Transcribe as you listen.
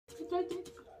try to.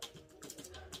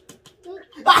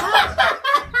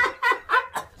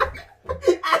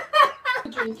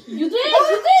 You drink.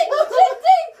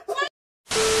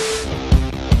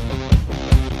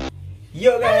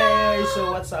 Yo guys,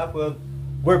 so what's up?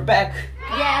 We're back.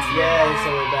 Yes. So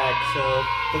we're back. So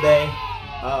today,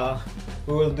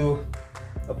 we will do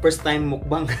a first time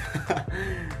mukbang.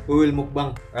 We will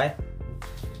mukbang, right?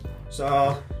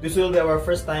 So this will be our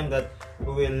first time that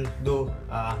we will do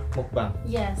mukbang.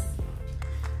 Yes.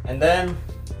 And then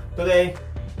today,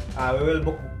 we will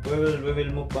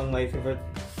mukbang my favorite.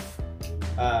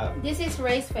 This is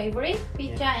Ray's favorite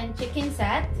pizza and chicken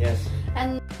set. Yes.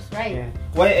 And right. Yeah.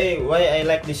 Why I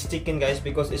like this chicken, guys?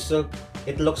 Because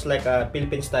it looks like a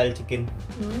Philippine style chicken,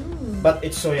 but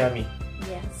it's so yummy.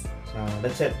 Yes. So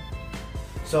that's it.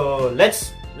 So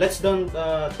let's don't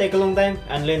take a long time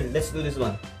and let's do this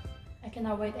one. I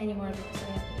cannot wait anymore because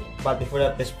I have to eat. But before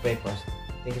that, let's pray first.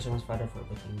 Thank you so much, Father, for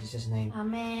everything. In Jesus' name.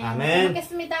 Amen. Amen.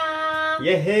 먹겠습니다.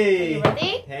 Yay! Are you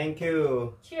ready? Thank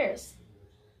you. Cheers.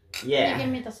 Yeah. Can you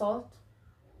give me the salt?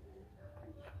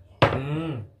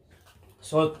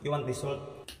 Salt. You want this salt?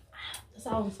 The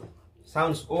sounds.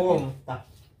 Sounds. Oh.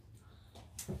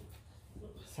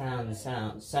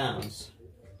 Sounds.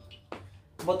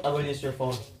 But I will use your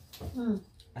phone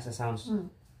as a sounds.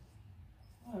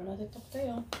 Wala dito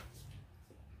tayo.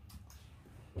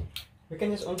 We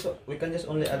can just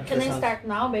only add Can the I sounds. start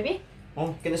now, baby?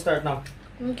 Oh, can you start now?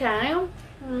 Okay.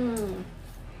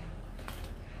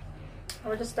 I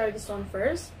will just start this one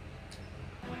first.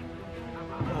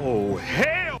 Oh,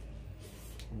 hell!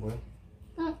 Boy.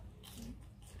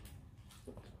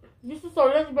 This is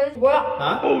already very well.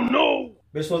 Huh? Oh no!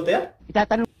 Very salty, ah?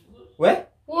 Itatanong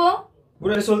Where? What?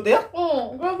 Very salty, ah?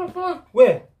 Oh, grab a salt.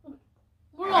 Where?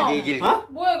 Wala. Huh?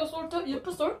 Boy, I got salt. You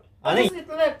put salt? Ani? Just eat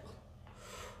left.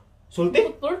 Salty?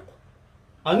 Put salt?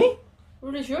 Ani?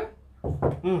 Really sure?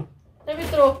 Hmm. Let me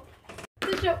throw.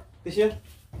 Tissue. Tissue?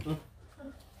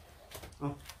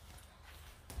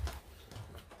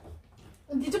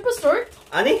 Did you put salt?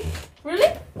 Ani?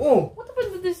 Really? Oh. What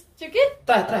happened to this chicken?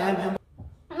 Try, ham.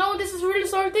 No, this is really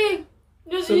salty.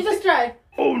 You just try.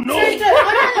 Oh no! Try.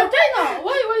 Try now.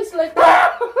 Why is like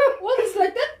that? What is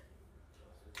like that?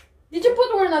 Did you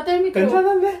put or not? Tell me true.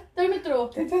 Tell me true.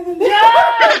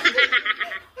 Yes!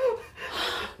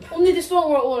 Only this one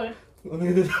or all?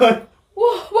 Only this one.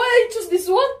 Wow, why I choose this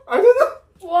one? I don't know.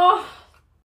 Wow.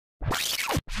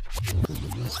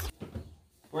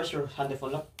 Where's your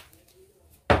handphone, look?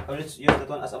 I'll just use that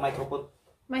one as a microphone.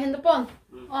 My handphone?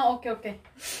 Oh, okay.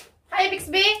 Hi,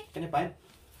 Bixby. Can you find?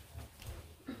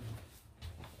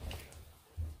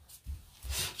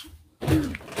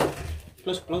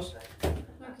 Close.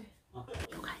 Okay.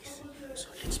 You guys, so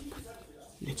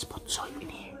let's put salt in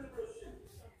here.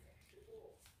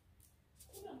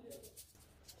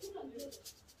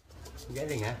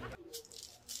 Galing, ah.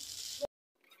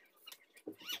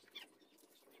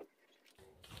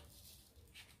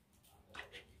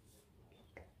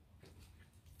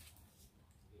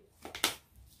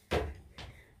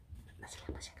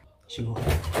 Siguro.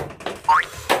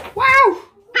 Wow!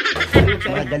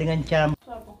 Magalingan siya.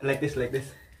 Like this.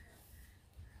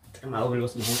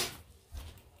 Maulos mo.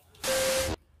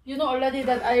 You know already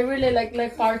that I really like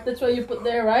part. That's why you put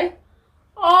there, right?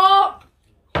 Oh!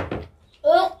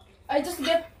 I just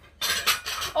get...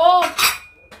 Oh!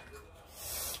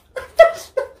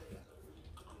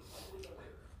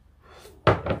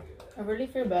 I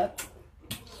really feel bad.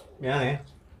 Yeah, eh.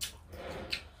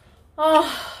 Oh,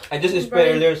 I just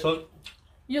spray earlier salt.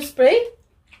 you spray?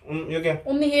 You can.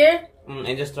 Only here?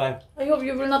 I just try. I hope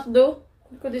you will not do.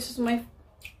 Because this is my...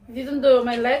 Didn't do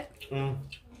my leg.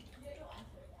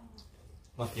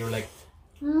 What you're like?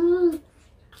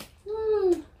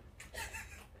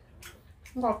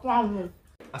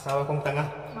 Asawa kong tanga.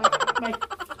 My...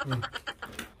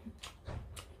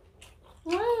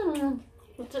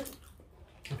 What's it?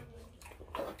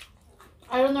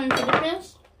 I don't know in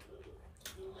Philippines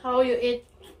how you eat,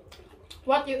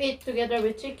 what you eat together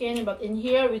with chicken, but in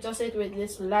here we just eat with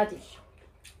this radish,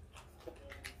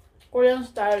 Korean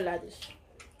style radish.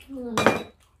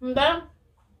 And then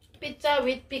pizza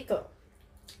with pickle.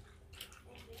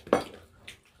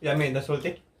 Yummy, that's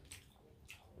salty.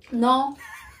 No,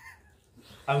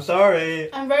 I'm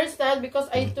sorry. I'm very sad because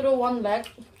I threw one leg.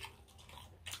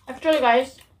 Actually,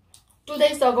 guys, 2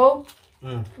 days ago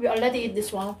we already eat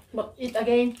this one, but eat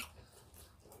again.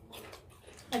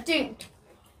 I think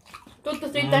 2 to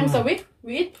 3 times a week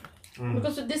we eat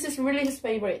because this is really his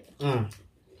favorite.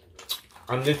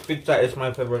 And this pizza is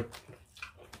my favorite.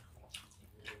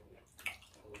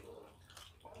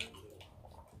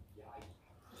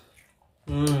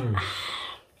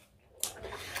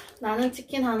 나는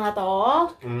치킨 하나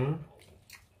더.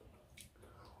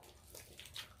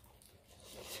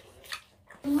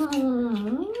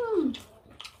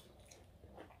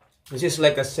 This is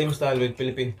like a same style with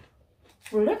Philippine.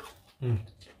 Really?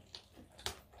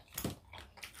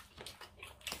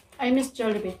 I miss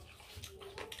Jollibee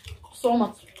so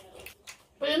much.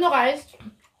 But you know guys,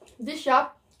 this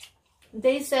shop,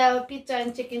 they sell pizza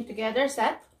and chicken together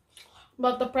set,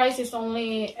 but the price is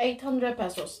only 800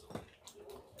 pesos.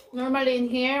 Normally in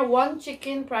here, one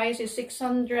chicken price is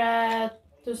 600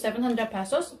 to 700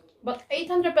 pesos, but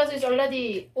 800 pesos is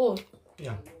already old.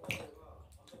 Yeah.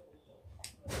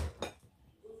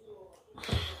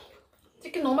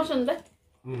 Chicken 너무 맛있는데?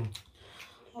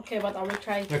 Okay, but I will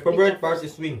try. My favorite part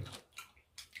is wing.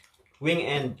 Wing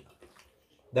and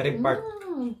the rib part.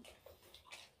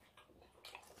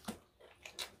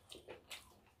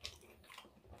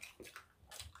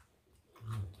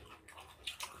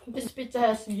 This pizza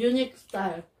has unique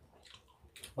style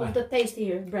of the taste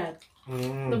here, bread.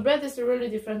 The bread is a really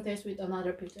different taste with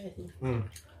another pizza, I think.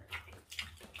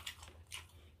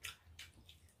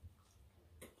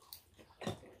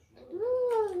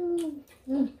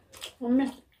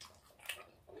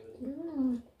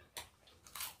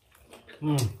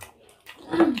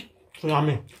 So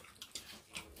yummy.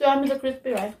 So yummy, the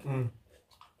crispy, right?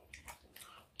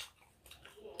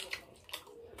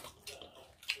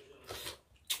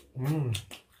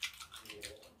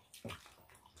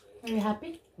 Are you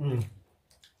happy?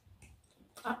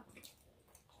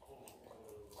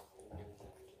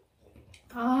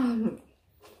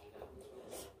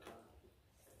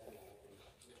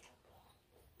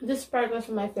 This part was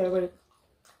my favorite.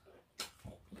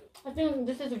 I think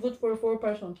this is good for 4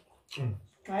 persons,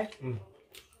 right?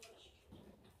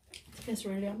 It's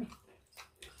really yummy.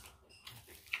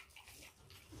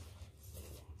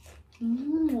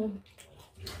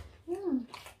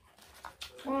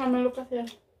 Oh, let me look at here.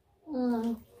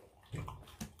 I'm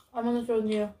gonna show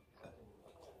you.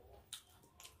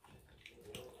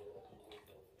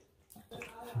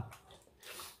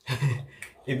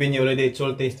 Even you already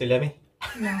salty, still yummy?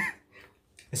 No.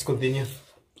 Let's continue.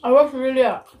 I was really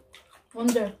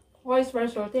wonder why it's very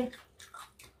salty.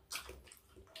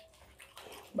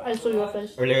 But I saw your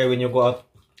face. Earlier when you go out,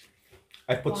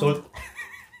 I put salt.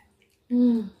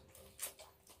 You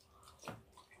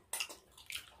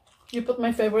put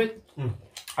my favorite.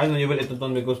 I know you will eat that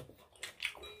one because...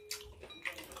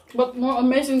 But more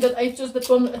amazing that I chose that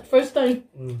one at first time.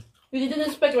 You didn't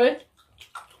expect, right?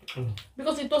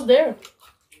 Because it was there.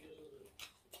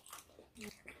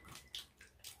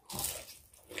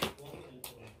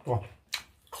 Wow.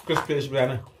 Crispy is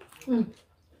yummy.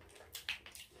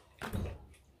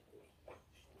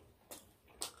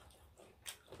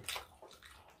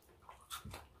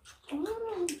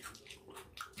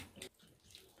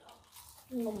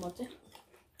 이건 뭐지?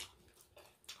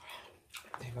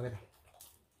 대박이다.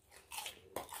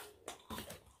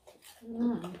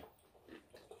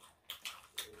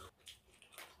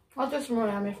 I'll just more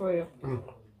yummy for you.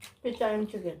 Pizza and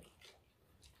chicken.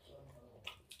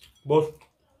 Both.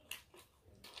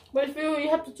 But if you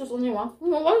have to choose only one,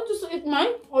 why don't you just eat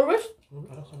mine always?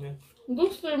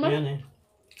 Don't steal mine. Yan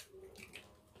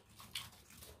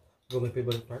Go my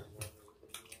favorite part.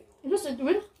 Just eat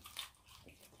with.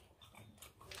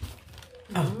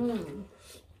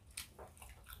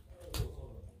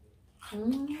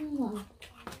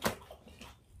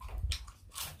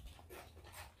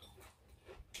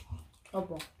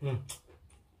 Opo.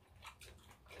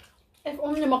 If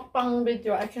only mukbang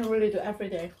video, I can really do every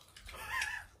day.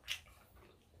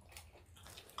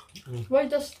 Why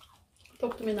just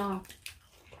talk to me now?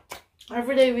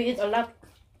 Every day we eat a lot.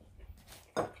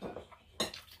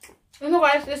 You know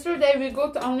guys, yesterday we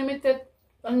go to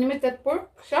unlimited pork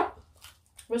shop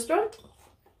restaurant.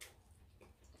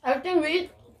 I think we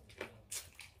eat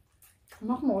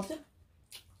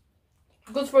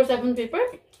good for 7 people.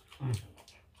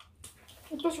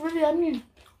 It was really yummy.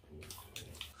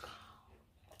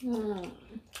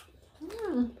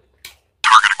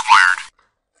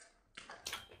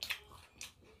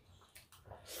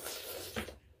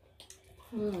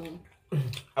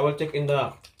 I will check in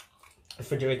the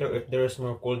refrigerator if there is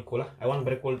more cold cola. I want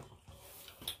very cold.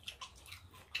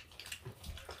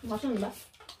 맛있는데?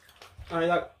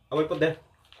 I will put there.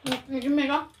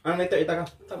 이메가? Later, itaga.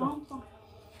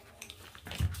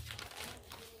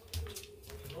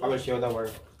 I will show the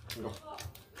word. Go.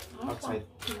 Outside.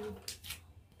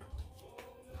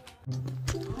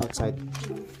 Outside.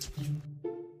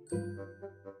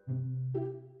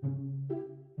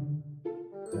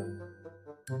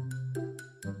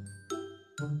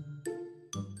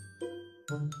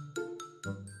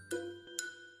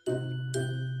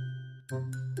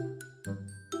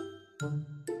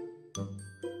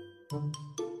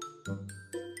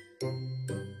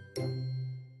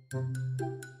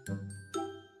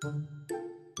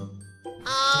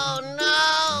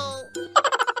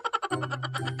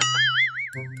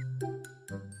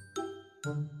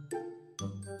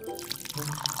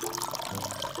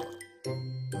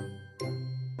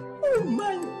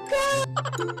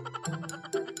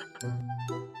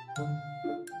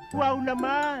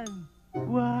 naman.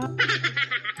 Wow.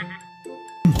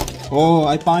 Oh,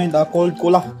 I find a cold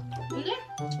cola. Really?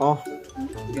 Oh.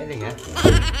 Galing ha?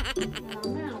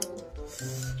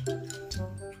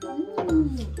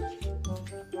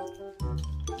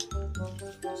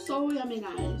 So yummy,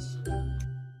 guys.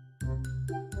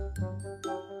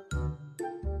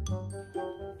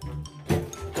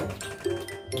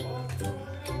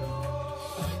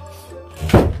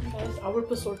 Guys, I will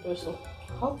put salt also.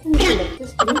 How can you like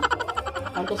this to me?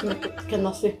 I just make it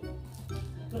cannot see.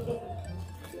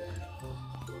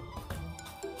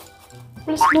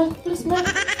 Please, man, please, man.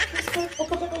 Please, man.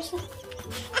 Open it also.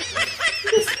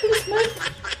 Please, please, man.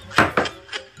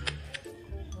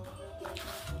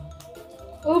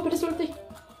 Oh, pretty salty.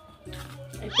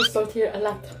 I put salt here a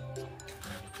lot.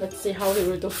 Let's see how he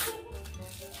will do.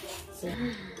 See.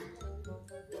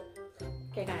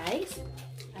 Okay, guys.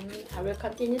 I will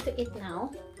continue to eat now.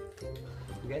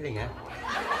 Galing ha?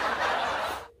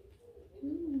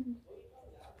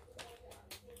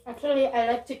 Actually, I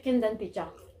like chicken than pizza.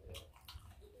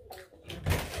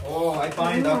 Oh, I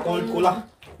find a cold cola.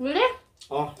 Really?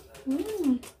 Oh.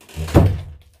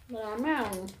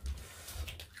 Ramen.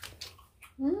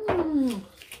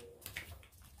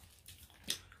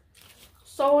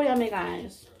 So yummy,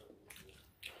 guys.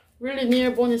 Really,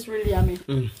 near bone is really yummy.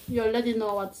 You already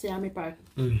know what's yummy part.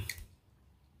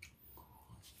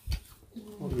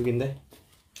 Oh, ganda.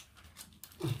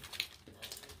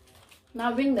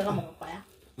 Nawing 내가 먹을 거야.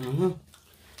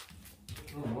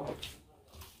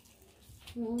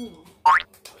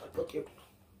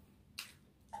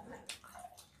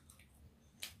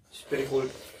 It's very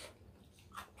cold.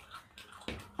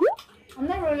 I'm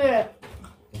not really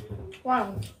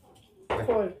one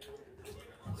cold.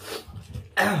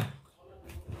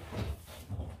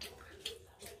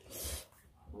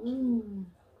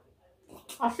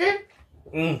 Acid?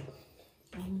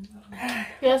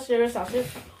 He has serious acid.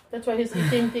 That's why he's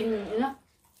eating thing, you know?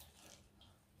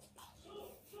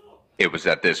 It was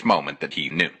at this moment that he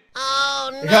knew.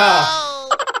 Oh no! Yeah.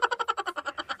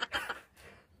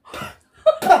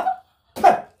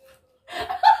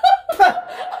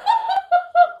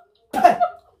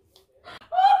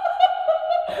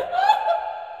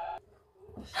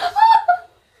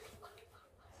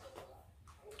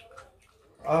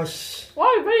 Oh,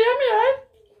 Wow, very yummy, right?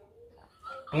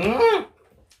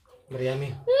 very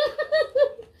yummy.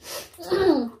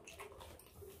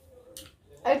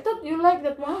 I thought you like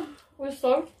that one with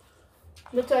salt.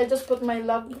 That's why I just put my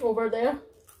log over there.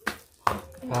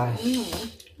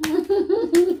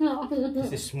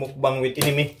 This is mukbang with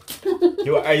enemy.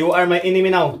 You are my enemy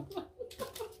now.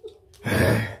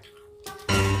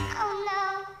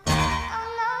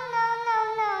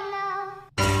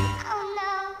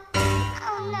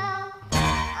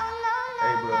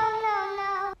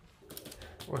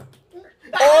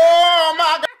 Oh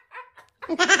my God!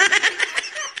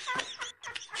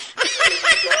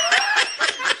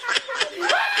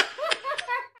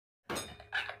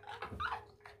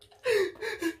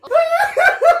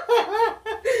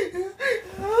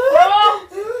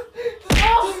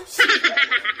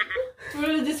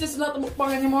 Really, this is not a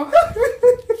mukbang anymore.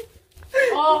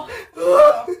 Oh,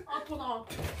 put on.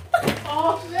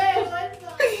 Oh,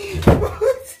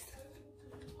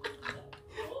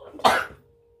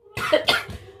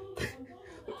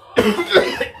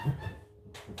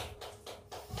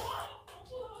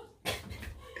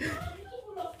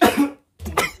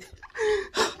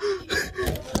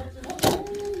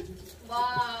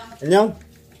 안녕.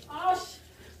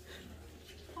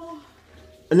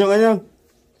 안녕.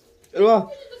 이리 와.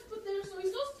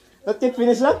 Not yet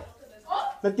finished lang?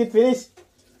 Not yet finished.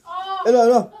 I리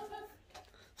와.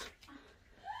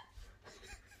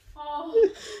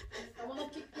 I wanna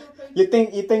kick your face. You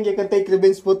think you can take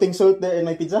revenge putting salt there in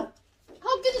my pizza?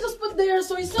 How can you just put there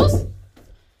soy sauce?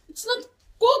 It's not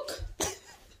cook.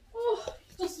 Oh,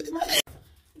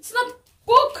 it's not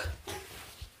cook.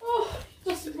 Oh,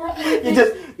 just broke my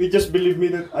face. You just believe me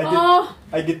that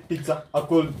I get pizza, a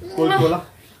cold cola.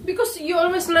 Because you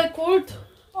always like cold.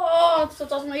 Oh, 진짜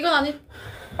짜증나. 이건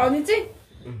아니지?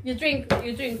 You drink.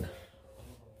 You drink.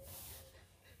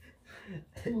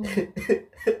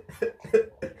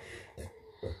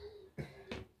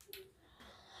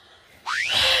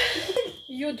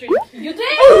 Drink!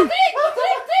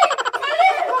 빨리!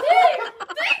 Drink!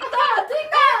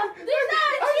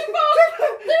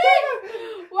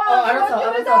 Wow,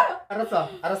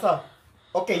 알았어.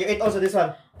 Okay, you eat also this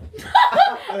one.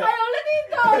 I already eat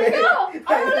it.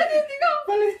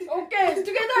 Okay,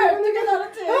 together.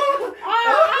 Let's see.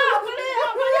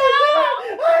 빨리.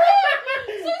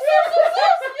 Sauce.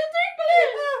 You drink,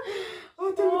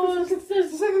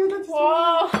 please.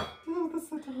 Wow.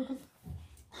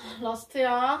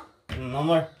 last야. No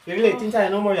more. Really, 진짜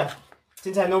no more.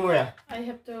 진짜 no more. I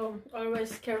have to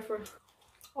always careful.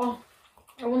 Oh,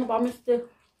 I wanna vomit still.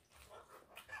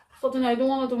 Suddenly I don't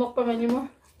wanna do mukbang anymore.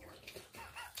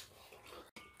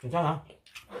 괜찮아.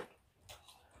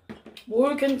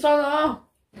 뭘 괜찮아?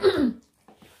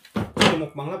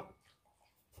 먹방 lắm.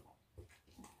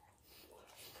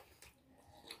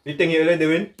 You think you already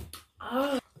win?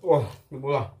 Wow,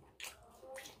 몰라.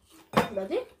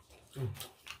 Ready?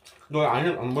 너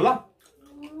안 몰라?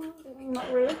 Not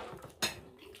really.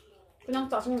 그냥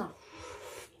짜증나.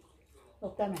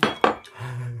 너 때문에.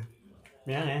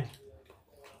 미안해.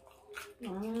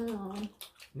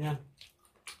 미안.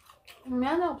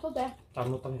 미안해, 없어도 돼.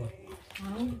 잘못한 거야.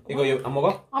 이거 안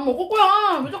먹어? 안 먹을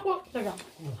거야. 왜 자꾸 자기야.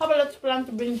 How about let's plan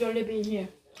to bring Jollibee in here?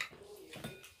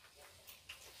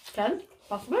 Can?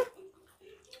 Possible?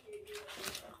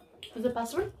 Is it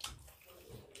possible?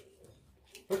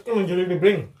 What do you mean Jollibee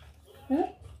bring?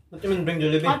 What do you mean bring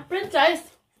Jollibee? Not franchise.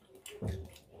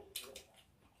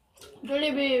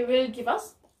 Jollibee will give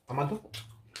us? 아마도?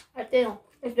 I think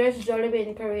if there's Jollibee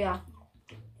in Korea,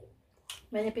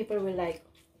 many people will like.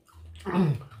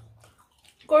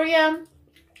 Korean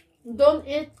don't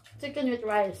eat chicken with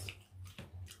rice.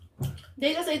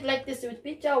 They just eat like this with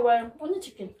pizza or only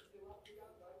chicken.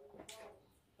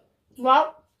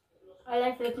 Well, I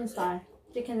like Philippine style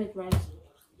chicken with rice.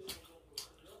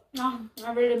 No,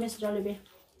 I really miss Jollibee.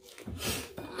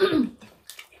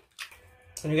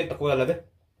 Can you get the cola labi?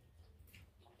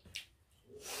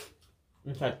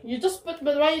 Inside. You just put,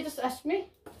 but why you just ask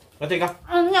me? Let's go.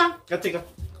 Yeah. Let's go.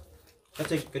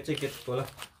 Let's get cola.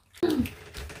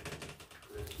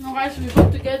 No guys, we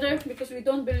go together because we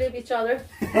don't believe each other.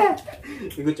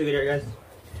 We go together, guys.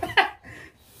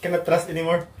 Cannot trust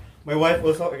anymore. My wife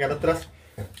also, I cannot trust.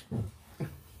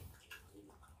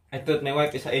 I thought my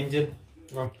wife is an angel.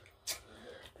 Oh.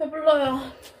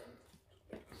 배불러요.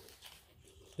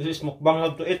 This is mukbang how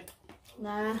to eat.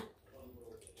 Nah.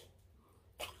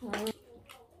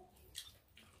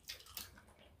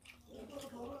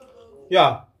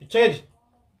 Yeah, change.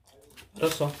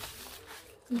 알았어.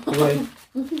 이거 해.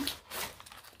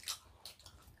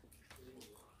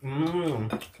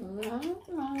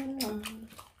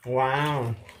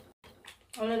 Wow.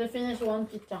 Already finished one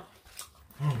pizza.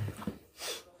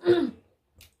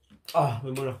 아,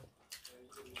 왜 몰라.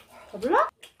 배불러?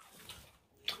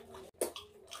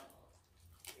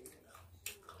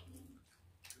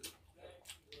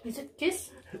 Is it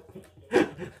kiss?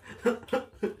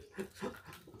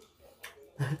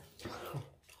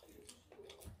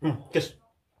 Kiss.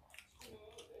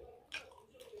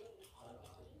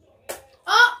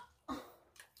 Ah!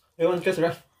 You want kiss,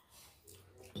 right?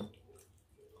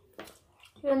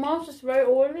 Your mouth is very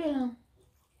oily.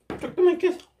 Talk to my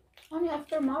kiss. Only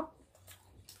after mop.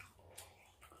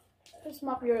 Just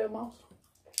mop your mouth.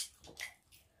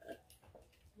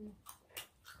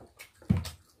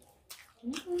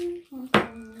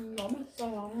 너무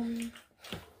맛있어요.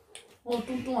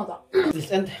 뚱뚱하다.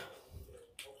 This end.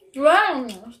 Wow,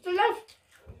 still left.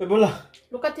 왜 몰라.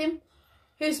 Look at him.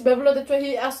 He's beveled. That's why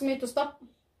he asked me to stop.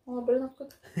 Oh, but not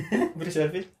good. Very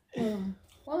selfish.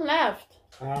 One left.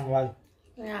 Ah, one.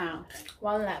 Yeah,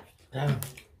 one left.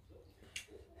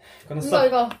 Gonna Go, stop.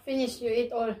 go. Finish. You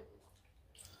eat all.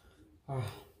 아,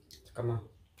 잠깐만.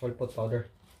 whole pot powder.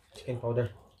 Chicken powder.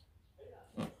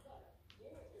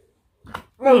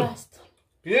 Last.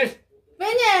 Yes.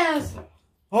 Finish.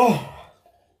 Oh.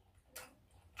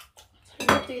 You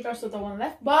have to eat also the one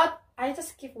left, but I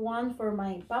just keep one for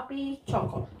my puppy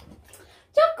Choco.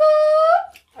 Choco!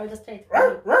 I will just try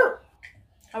to.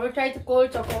 I will try to call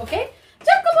Choco, okay?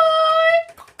 Choco boy!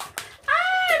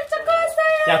 Ah, Choco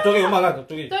왔어요. 야, 저기 엄마가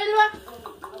저기. 또 일로 와.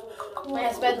 My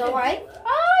husband, no why?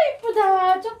 아,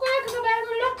 이쁘다. 초코야, 그거 말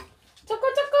불러.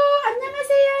 초코, 초코,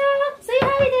 안녕하세요. Say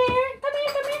hi there. Come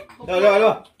here, come here. 야, 일로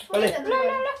와. 빨리. 일로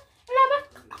와봐.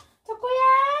 초코야.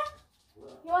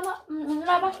 You wanna, 일로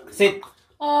와봐. Sit.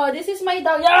 Oh, this is my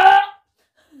dog. Yeah!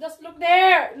 Just look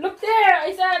there. Look there.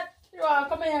 I said,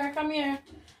 come here, come here.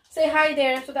 Say hi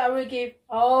there so that I will give.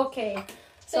 Okay.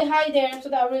 Say hi there so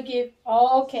that I will give.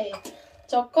 Okay.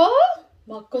 Choco,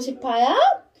 먹고 싶어요?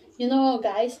 You know,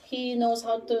 guys, he knows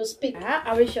how to speak.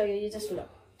 I will show you. You just look.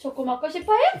 초코 먹고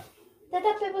싶어요?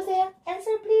 대답해 보세요.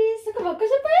 Answer please. 초코 먹고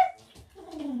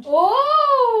싶어요?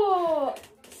 Oh,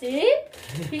 see?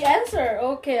 He answered.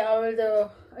 Okay, I will do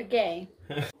again.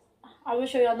 I will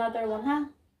show you another one, huh?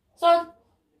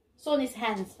 손 is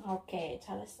hands. Okay,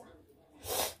 잘했어.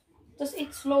 Just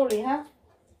eat slowly, huh?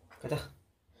 가자.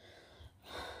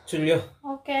 줄려.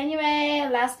 Okay, anyway,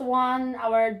 last one.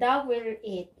 Our dog will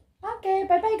eat. Okay,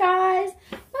 bye-bye, guys.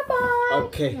 Bye-bye.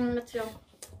 Okay. Let's go.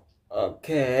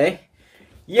 Okay.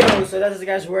 Yo, so that's it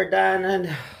guys, we're done and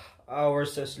we're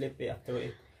so sleepy after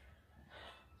it.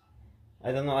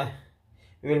 I don't know.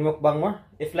 We will mukbang more.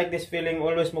 If like this feeling,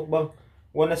 always mukbang.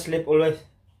 Wanna sleep always.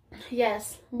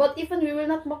 Yes, but even we will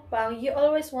not mukbang, you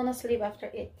always wanna sleep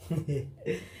after it.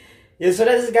 Yeah, so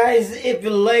that's it guys. If you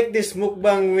like this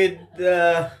mukbang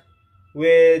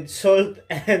with salt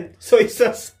and soy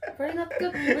sauce. Very not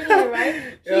good, really,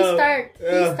 right? He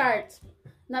starts,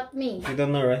 not me. You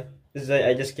don't know, right? This is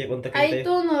I just keep on talking to I you.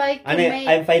 don't like to And make...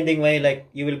 I'm finding way like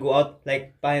you will go out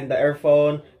like behind the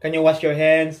earphone. Can you wash your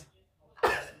hands?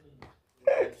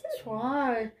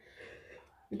 Why?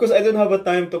 Because I don't have a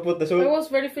time to put the soap. I was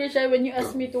very shy when you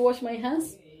asked me to wash my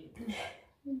hands.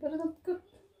 But not good.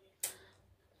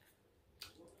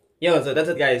 Yo, so that's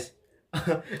it guys.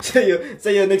 See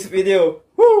you next video.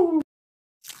 Woo!